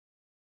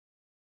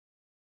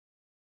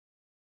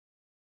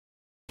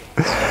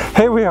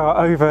Here we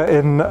are over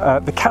in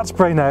the Cat's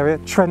Brain area,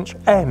 Trench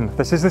N.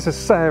 This is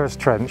Sarah's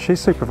trench, she's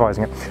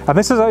supervising it. And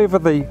this is over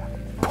the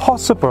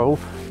possible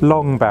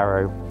long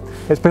barrow.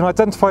 It's been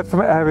identified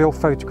from aerial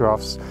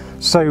photographs.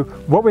 So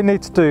what we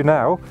need to do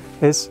now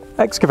is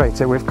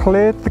excavate it. We've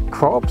cleared the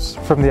crops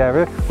from the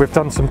area. We've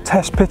done some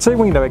test pitting.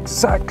 We know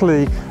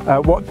exactly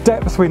what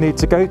depth we need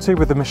to go to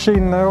with the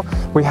machine now.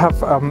 We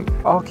have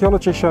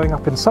archaeology showing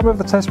up in some of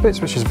the test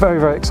pits, which is very,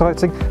 very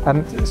exciting.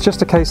 And it's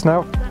just a case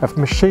now of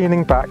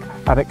machining back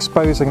and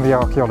exposing the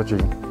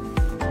archaeology.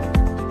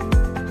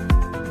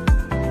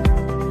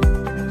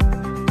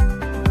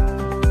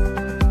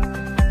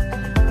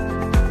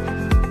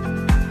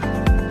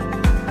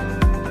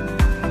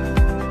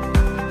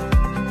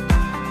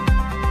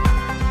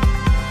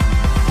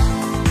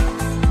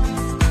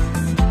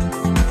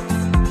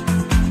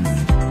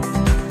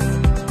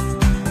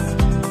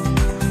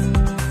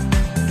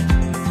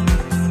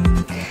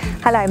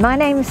 Hello, my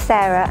name is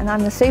Sarah and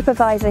I'm the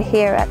supervisor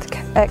here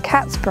at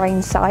Cat's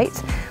Brain site,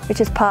 which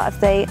is part of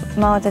the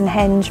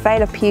Mardenhenge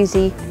Vale of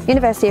Pewsey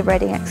University of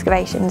Reading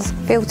Excavations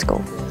Field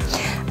School.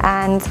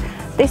 And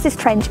this is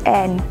Trench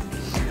N.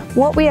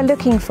 What we are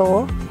looking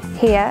for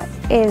here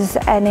is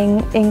an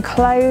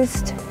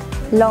enclosed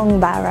long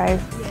barrow.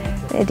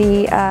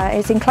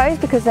 It's enclosed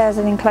because there's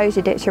an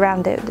enclosure ditch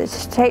around it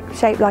that's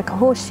shaped like a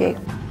horseshoe.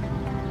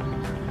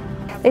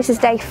 This is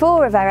day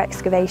 4 of our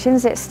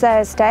excavations. It's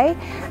Thursday,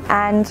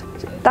 and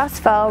thus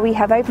far we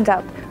have opened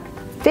up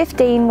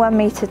 15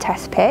 1-metre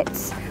test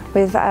pits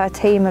with our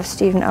team of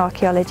student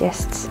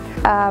archaeologists.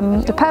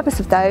 The purpose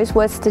of those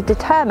was to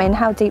determine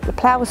how deep the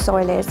plough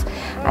soil is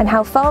and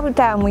how far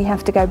down we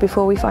have to go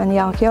before we find the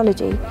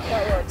archaeology.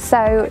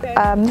 So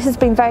this has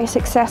been very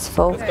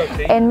successful.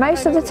 In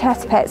most of the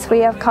test pits we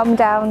have come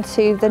down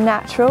to the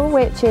natural,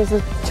 which is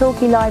a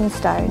chalky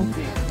limestone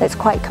that's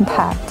quite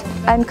compact.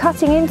 And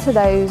cutting into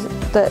those,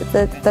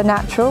 the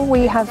natural,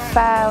 we have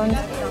found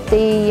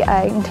the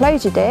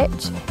enclosure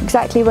ditch,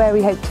 exactly where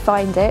we hope to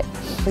find it,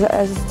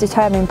 as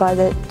determined by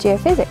the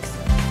geophysics.